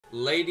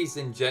Ladies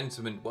and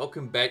gentlemen,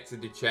 welcome back to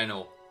the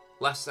channel.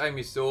 Last time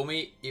you saw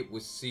me, it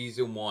was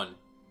Season 1.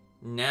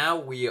 Now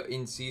we are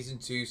in Season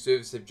 2,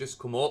 servers have just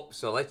come up,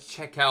 so let's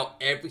check out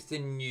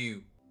everything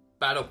new.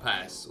 Battle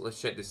Pass, let's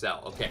check this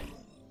out, okay.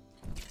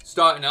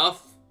 Starting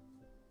off,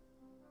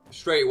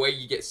 straight away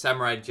you get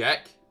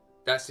SamuraiJack.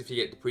 That's if you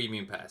get the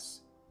Premium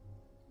Pass.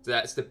 So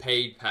that's the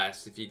paid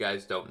pass, if you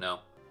guys don't know.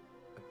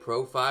 A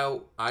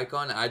profile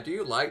icon, I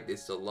do like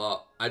this a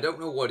lot. I don't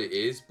know what it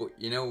is, but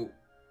you know,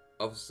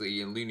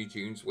 obviously in Looney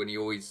Tunes, when he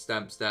always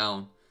stamps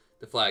down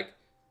the flag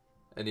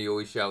and he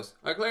always shouts,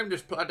 "I claim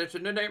this planet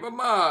in the name of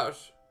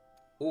Mars."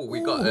 Oh, we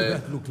got a...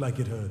 that looked like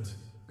it hurt.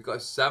 We got a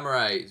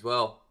samurai as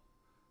well.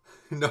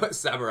 Not a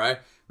samurai.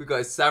 We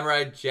got a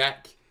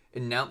SamuraiJack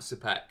announcer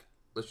pack.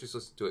 Let's just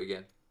listen to it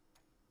again.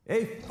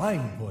 A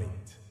fine point.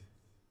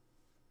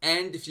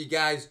 And if you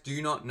guys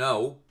do not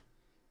know,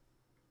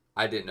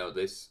 I didn't know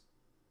this.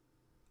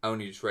 I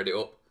only just read it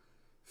up.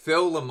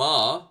 Phil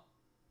Lamar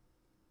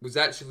was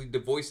actually the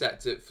voice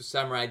actor for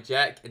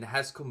SamuraiJack and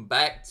has come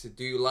back to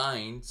do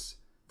lines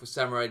for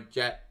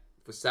SamuraiJack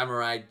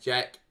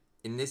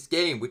in this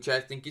game, which I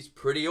think is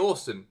pretty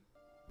awesome.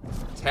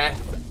 Tef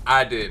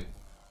Adam.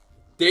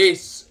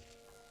 This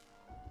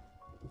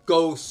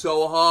goes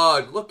so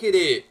hard. Look at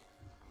it.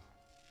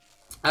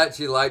 I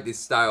actually like this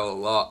style a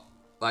lot.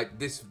 Like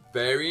this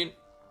variant,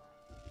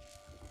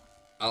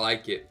 I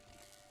like it.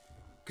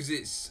 Because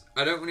it's,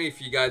 I don't know if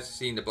you guys have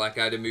seen the Black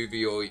Adam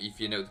movie or if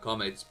you know the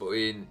comics, but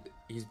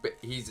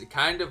he's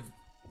kind of,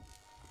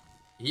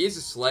 he is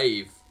a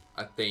slave,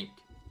 I think.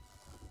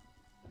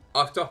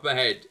 Off the top of my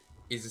head,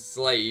 he's a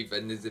slave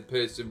and there's a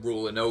person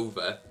ruling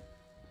over.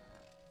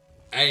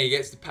 And he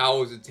gets the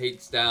powers and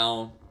takes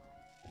down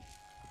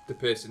the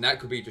person.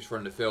 That could be just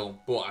from the film,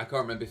 but I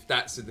can't remember if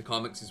that's in the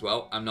comics as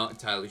well. I'm not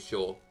entirely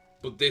sure.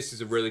 But this is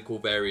a really cool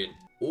variant.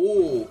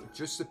 Oh,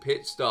 just a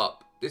pit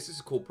stop. This is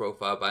a cool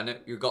profile banner.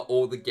 You got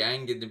all the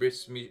gang in the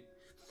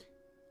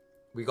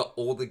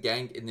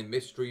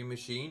mystery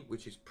machine,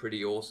 which is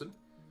pretty awesome.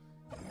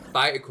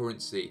 Fighter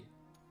currency.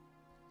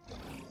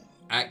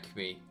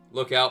 Acme.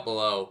 Look out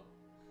below.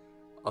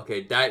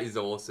 Okay, that is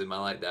awesome. I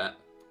like that.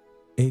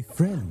 A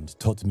friend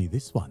taught me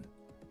this one.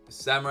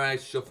 Samurai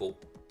Shuffle.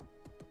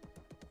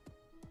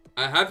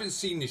 I haven't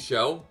seen the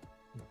show,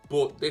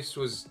 but this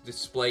was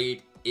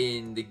displayed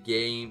in the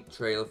game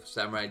trailer for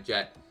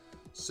SamuraiJack.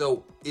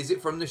 So, is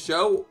it from the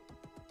show?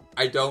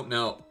 I don't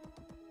know.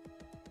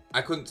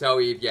 I couldn't tell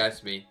you if you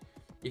asked me.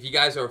 If you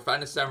guys are a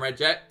fan of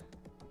SamuraiJack,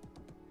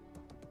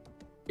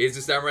 here's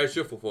the Samurai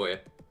Shuffle for you.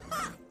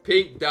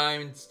 Pink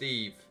Diamond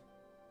Steve.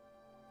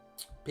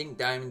 Pink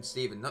Diamond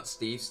Steve, and not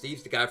Steve.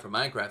 Steve's the guy from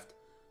Minecraft.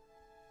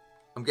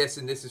 I'm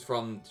guessing this is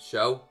from the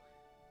show.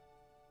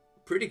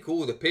 Pretty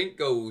cool. The pink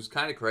goes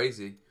kind of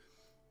crazy.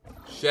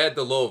 Share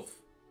the love.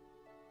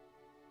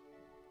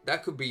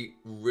 That could be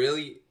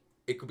really...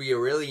 It could be a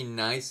really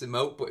nice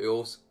emote, but it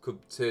also could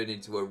turn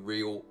into a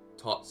real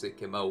toxic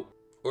emote.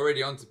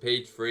 Already on to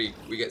page 3.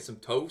 We get some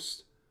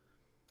toast.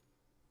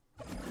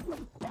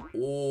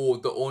 Oh,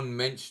 the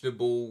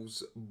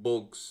unmentionables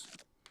bugs.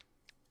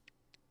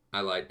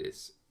 I like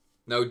this.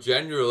 Now,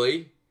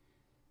 generally,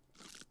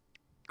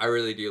 I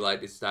really do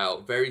like this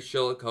style. Very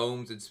Sherlock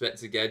Holmes,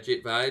 Inspector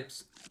Gadget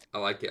vibes. I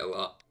like it a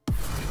lot.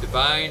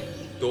 Divine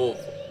Dove.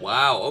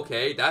 Wow,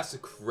 okay, that's a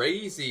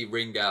crazy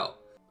ring out.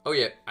 Oh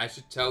yeah, I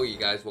should tell you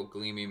guys what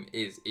Gleamium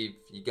is if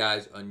you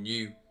guys are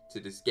new to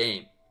this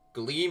game.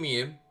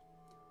 Gleamium,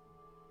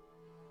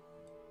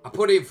 I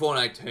put it in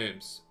Fortnite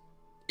terms,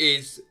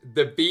 is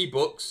the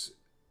V-Bucks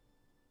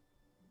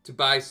to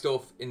buy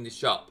stuff in the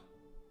shop.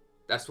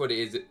 That's what it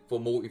is for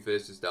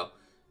Multiversus though.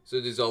 So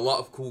there's a lot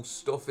of cool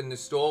stuff in the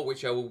store,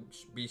 which I will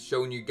be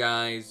showing you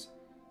guys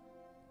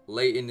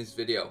late in this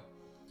video.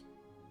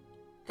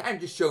 Kind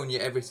of just showing you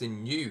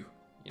everything new,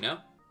 you know?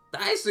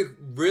 That is a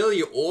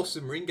really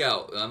awesome ring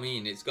out. I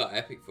mean, it's got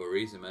epic for a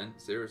reason, man.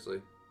 Seriously.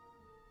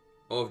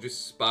 Oh, I've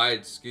just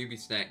spied Scooby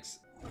Snacks.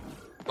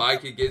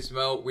 Biker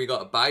Gizmo. We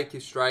got a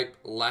biker stripe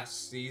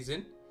last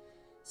season.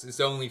 So it's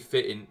only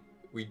fitting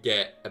we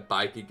get a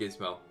biker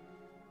Gizmo.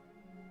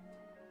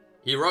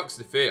 He rocks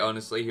the fit,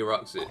 honestly. He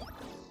rocks it.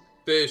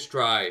 First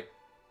try.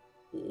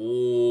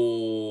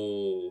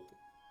 Oh.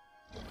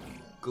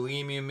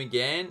 Gleamium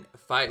again.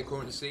 Fighter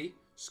currency.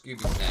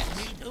 Scooby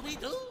Snacks.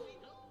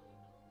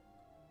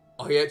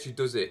 Oh, he actually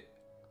does it.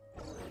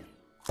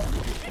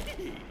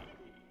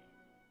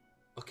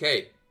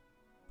 Okay.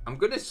 I'm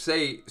going to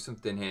say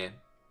something here.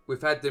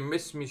 We've had the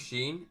Mist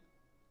Machine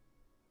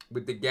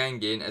with the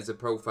gang in as a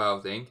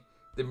profile thing.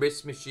 The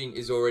Mist Machine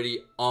is already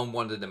on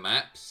one of the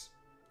maps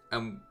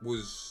and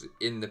was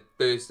in the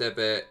first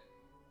ever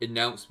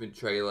announcement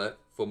trailer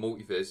for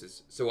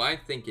Multiversus. So I'm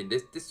thinking,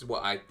 this is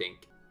what I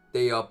think.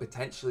 They are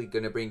potentially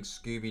going to bring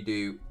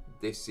Scooby-Doo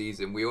this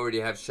season. We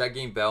already have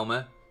Shaggy and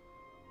Velma.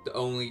 The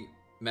only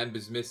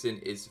members missing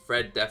is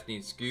Fred, Daphne,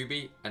 and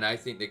Scooby, and I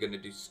think they're going to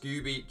do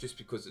Scooby just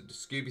because of the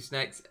Scooby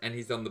Snacks, and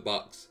he's on the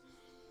box.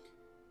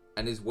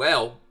 And as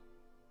well,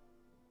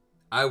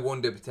 I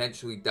wonder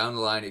potentially down the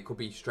line it could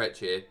be Stretch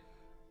here,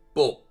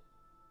 but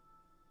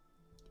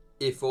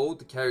if all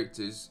the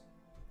characters,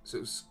 so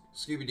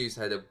Scooby-Doo's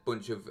had a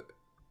bunch of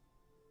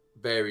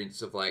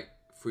variants of like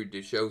through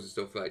the shows and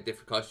stuff, like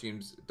different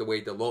costumes, the way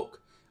they look.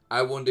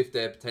 I wonder if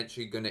they're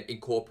potentially going to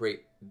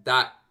incorporate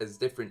that as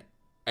different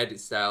edit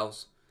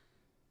styles,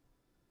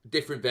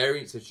 different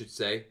variants, I should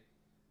say,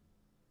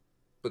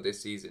 for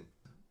this season.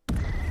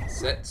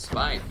 Set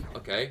spine,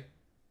 okay.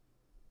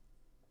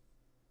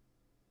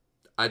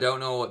 I don't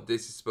know what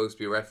this is supposed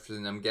to be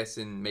referencing. I'm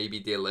guessing maybe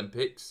the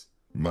Olympics.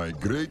 My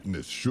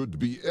greatness should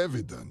be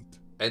evident.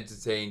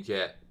 Entertained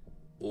yet?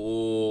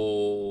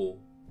 Oh,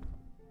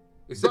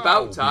 it's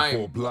about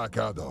time. Black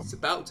Adam. It's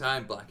about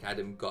time Black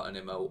Adam got an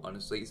emote.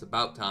 Honestly, it's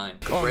about time.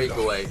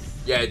 Breakaway.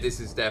 Yeah, this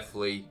is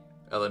definitely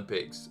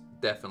Olympics.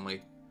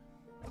 Definitely.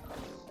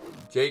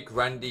 Jake,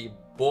 Randy,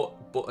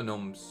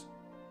 Buttonums.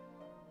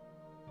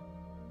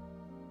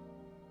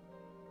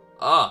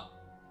 Ah.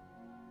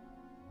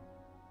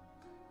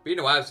 Been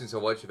a while since I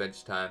watched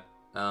Adventure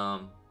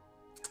Time.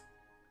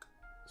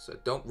 So I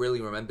don't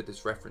really remember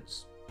this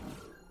reference.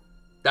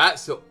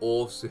 That's an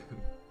awesome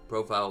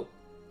profile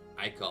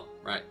icon,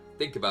 right?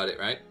 Think about it,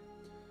 right?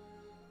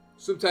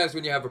 Sometimes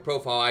when you have a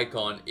profile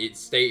icon,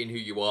 it's stating who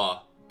you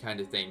are, kind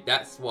of thing.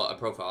 That's what a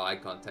profile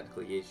icon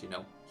technically is, you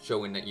know,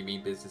 showing that you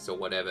mean business or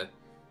whatever.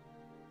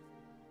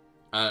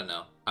 I don't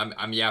know.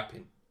 I'm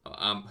yapping.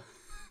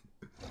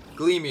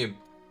 Gleamium.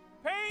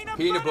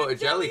 Peanut butter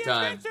jelly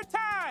time.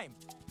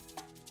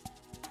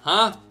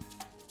 Huh?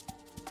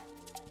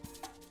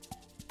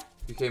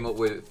 Who came up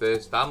with it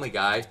first? Family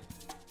Guy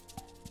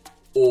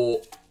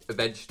or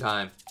Adventure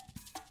Time?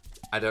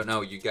 I don't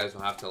know. You guys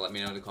will have to let me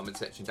know in the comment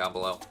section down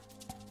below.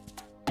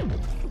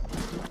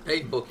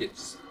 Paint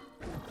buckets.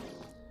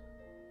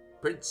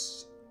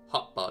 Prince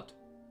Hotbod.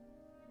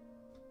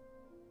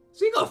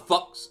 So you got a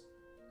fox.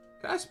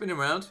 Can I spin him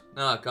around?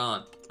 No, I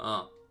can't.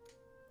 Oh.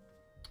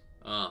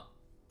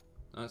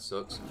 That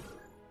sucks.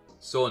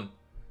 Sun.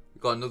 We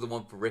got another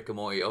one for Rick and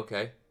Morty.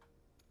 Okay.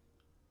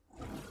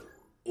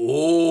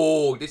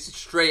 Oh, this is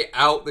straight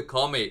out the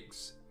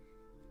comics.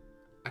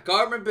 I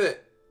can't remember.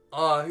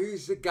 Oh,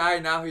 who's the guy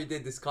now who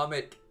did this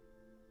comic?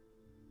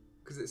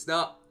 Because it's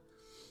not.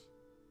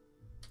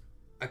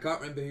 I can't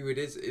remember who it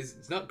is.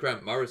 It's not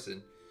Grant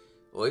Morrison.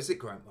 Or is it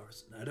Grant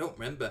Morrison? I don't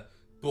remember.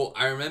 But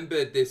I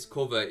remember this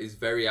cover is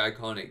very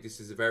iconic. This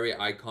is a very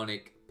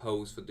iconic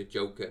pose for the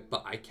Joker.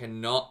 But I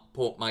cannot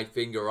put my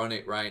finger on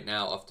it right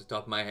now off the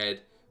top of my head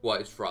what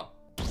it's from.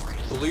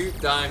 Blue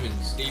Diamond,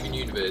 Steven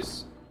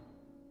Universe.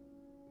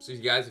 So you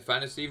guys are a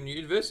fan of Steven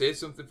Universe? Here's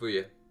something for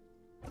you.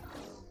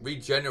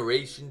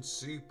 Regeneration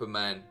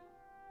Superman.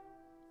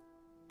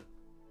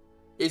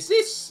 Is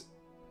this...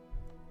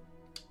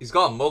 He's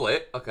got a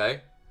mullet,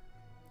 okay.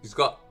 He's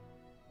got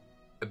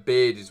a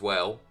beard as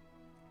well.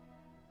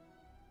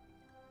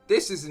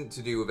 This isn't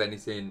to do with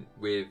anything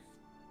with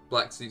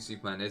Black Suit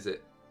Superman, is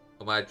it?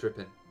 Am I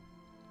tripping?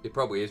 It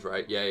probably is,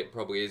 right? Yeah, it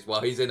probably is. Well,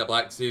 he's in a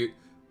black suit.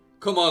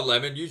 Come on,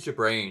 Lemon, use your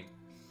brain.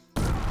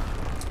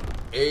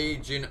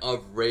 Agent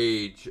of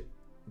Rage.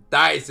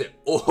 That is an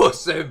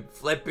awesome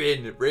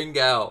flipping ring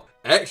out.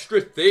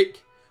 Extra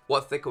thick.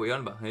 What thick are we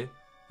on about here?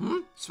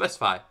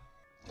 Specify.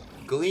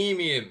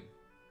 Gleamium.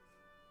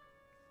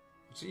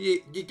 So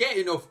you get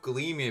enough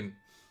Gleamium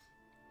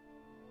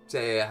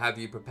to have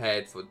you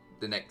prepared for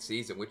the next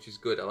season, which is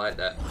good. I like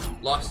that.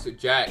 Lost to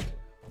Jack.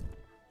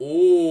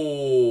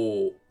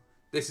 Oh,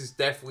 this is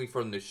definitely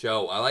from the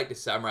show. I like the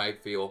samurai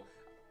feel.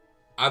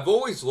 I've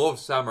always loved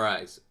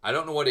samurais. I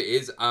don't know what it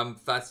is. I'm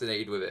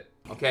fascinated with it.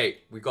 Okay,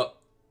 we got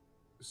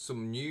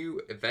some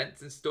new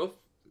events and stuff.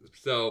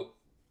 So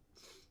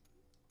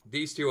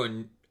these two are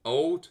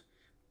old.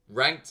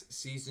 Ranked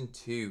Season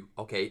 2.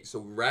 Okay,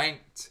 so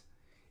Ranked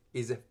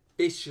is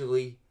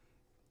officially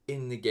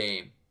in the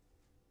game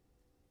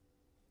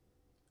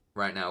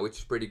right now, which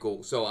is pretty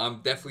cool. So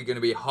I'm definitely going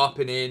to be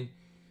hopping in,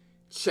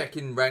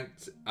 checking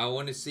Ranked. I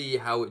want to see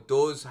how it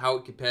does, how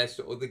it compares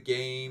to other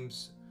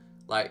games.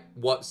 Like,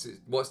 what's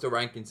the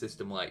ranking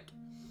system like?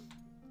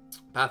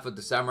 Path of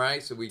the Samurai,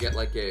 so we get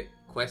like a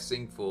quest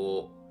thing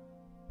for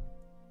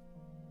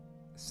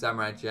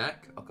SamuraiJack.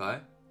 Okay.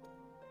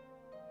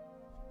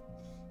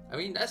 I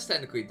mean, that's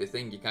technically the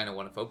thing you kind of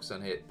want to focus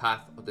on here.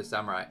 Path of the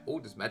Samurai. Oh,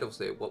 there's medals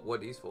there. What are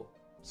these for?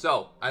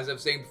 So, as I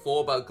was saying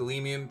before about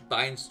Gleamium,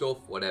 buying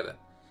stuff, whatever.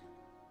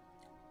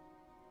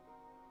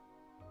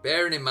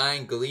 Bearing in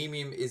mind,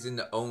 Gleamium isn't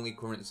the only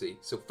currency.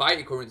 So,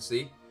 fighting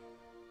currency,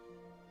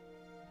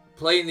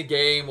 playing the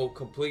game or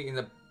completing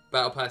the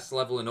Battle Pass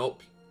leveling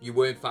up,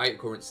 you earn fighting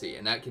currency.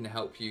 And that can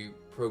help you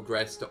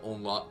progress to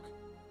unlock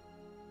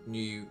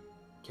new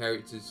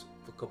characters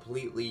for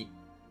completely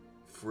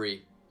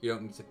free. You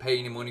don't need to pay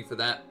any money for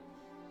that.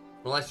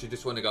 Unless you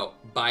just want to go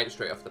buy it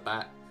straight off the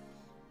bat.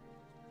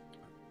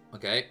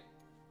 Okay.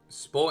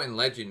 Sporting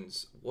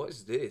Legends. What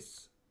is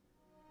this?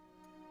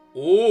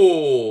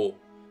 Oh,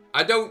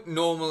 I don't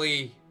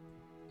normally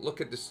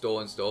look at the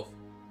store and stuff,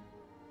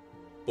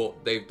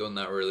 but they've done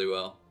that really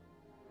well.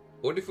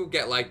 I wonder if we'll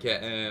get like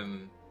a,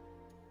 an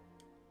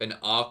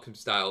Arkham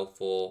style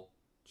for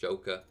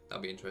Joker.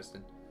 That'd be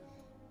interesting.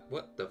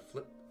 What the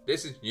flip?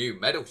 This is new.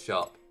 Metal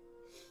Shop.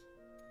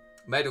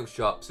 medal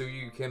shop so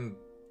you can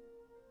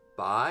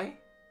buy.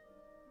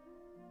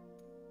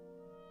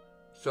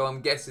 So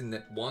I'm guessing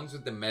that ones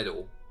with the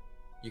medal,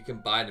 you can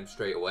buy them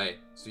straight away.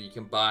 So you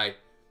can buy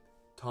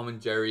Tom and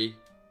Jerry,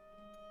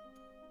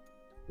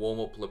 Warm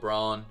Up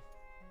LeBron,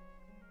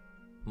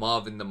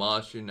 Marvin the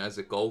Martian as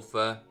a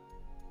golfer,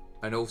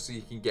 and also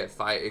you can get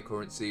fighter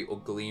currency or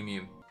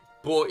Gleamium.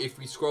 But if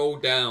we scroll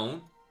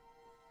down,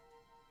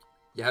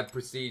 you have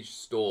Prestige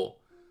Store.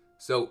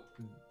 So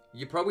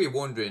you're probably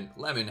wondering,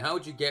 Lemon, how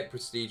would you get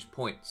Prestige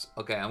points?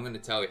 Okay, I'm going to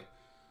tell you.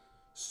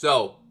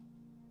 So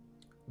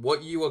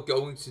what you are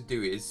going to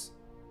do is,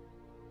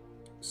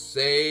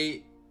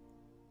 say,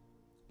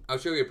 I'll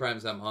show you a prime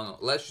example. Hang on.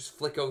 Let's just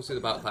flick over to the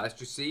Battle Pass.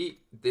 Do you see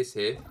this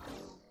here?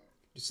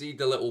 You see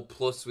the little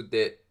plus with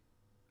the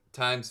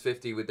times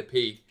 50 with the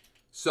P?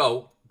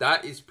 So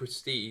that is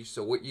prestige.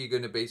 So what you're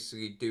going to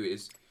basically do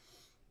is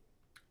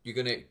you're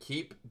going to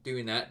keep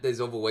doing that. There's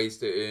other ways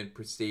to earn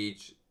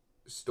prestige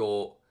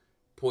store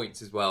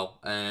points as well.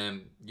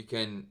 You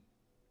can,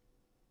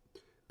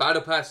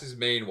 Battle Pass is the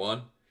main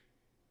one.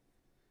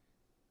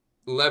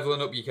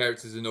 Leveling up your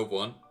characters is another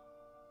one.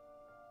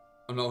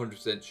 I'm not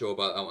 100% sure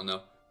about that one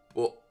though.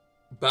 But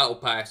Battle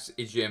Pass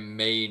is your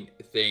main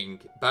thing.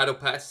 Battle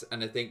Pass,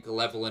 and I think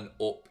leveling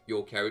up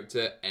your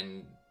character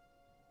and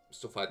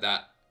stuff like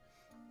that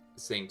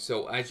thing.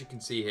 So as you can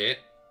see here,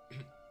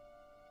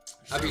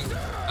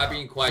 I've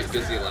been quite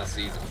busy last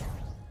season.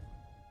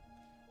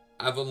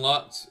 I've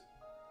unlocked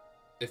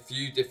a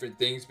few different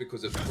things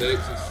because of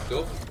perks and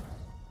stuff.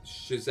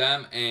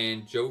 Shazam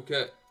and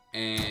Joker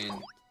and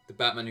the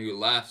Batman Who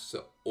Laughs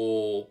are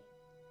all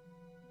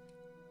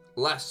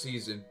last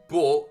season,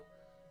 but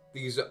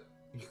these are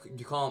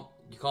you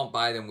can't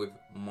buy them with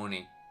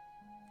money.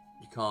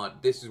 You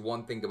can't. This is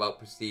one thing about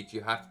prestige.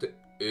 You have to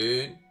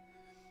earn.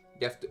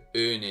 You have to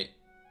earn it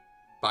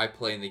by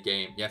playing the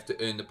game. You have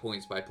to earn the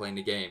points by playing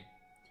the game.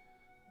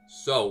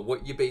 So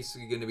what you're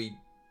basically going to be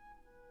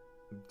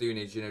doing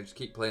is, you know, just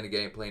keep playing the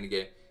game,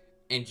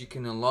 and you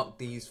can unlock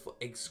these for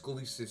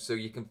exclusives, so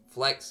you can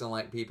flex on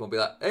like people and be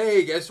like,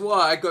 hey, guess what?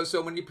 I got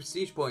so many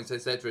prestige points,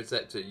 etc.,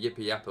 etc.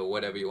 Yippee yappa,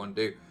 whatever you want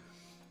to do.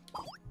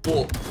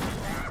 But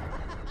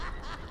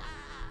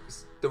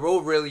they're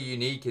all really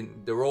unique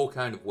and they're all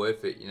kind of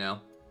worth it, you know.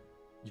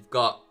 You've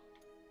got,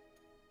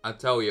 I'll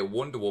tell you,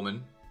 Wonder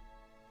Woman.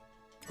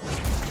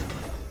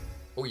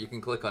 Oh, you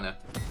can click on her.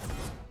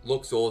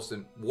 Looks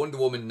awesome. Wonder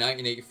Woman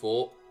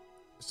 1984.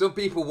 Some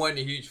people weren't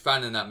a huge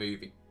fan of that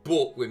movie,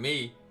 but with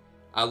me,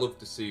 I loved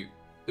the suit.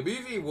 The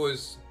movie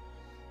was,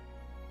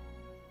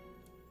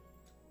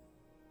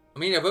 I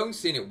mean, I've only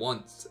seen it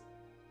once.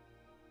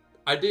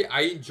 I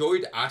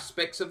enjoyed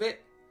aspects of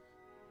it,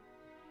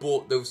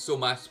 but there were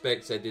some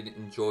aspects I didn't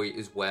enjoy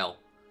as well.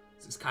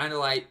 So it's kind of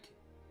like,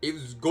 it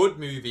was a good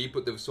movie,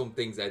 but there were some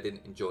things I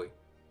didn't enjoy.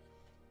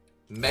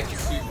 Mecha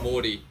Suit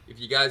Morty. If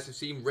you guys have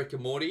seen Rick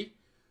and Morty,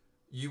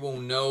 you will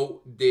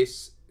know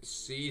this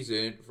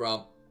season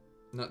from,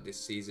 not this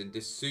season,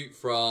 this suit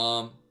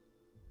from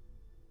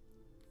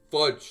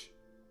Fudge.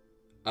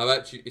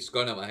 It's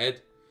gone out of my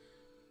head.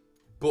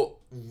 But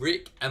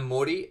Rick and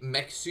Morty,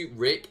 Mecha Suit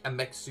Rick and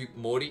Mecha Suit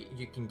Morty,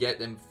 you can get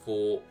them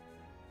for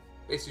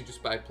basically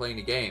just by playing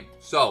the game.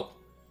 So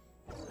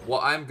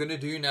what I'm gonna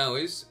do now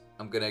is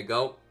I'm gonna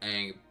go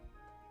and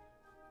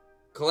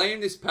claim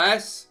this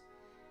pass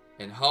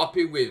and hop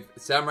in with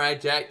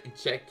SamuraiJack and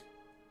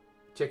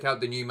check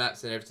out the new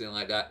maps and everything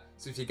like that.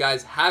 So if you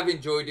guys have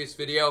enjoyed this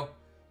video,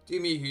 do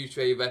me a huge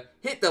favor,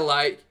 hit the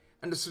like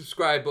and the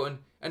subscribe button,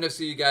 and I'll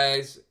see you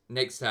guys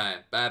next time.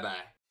 Bye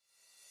bye.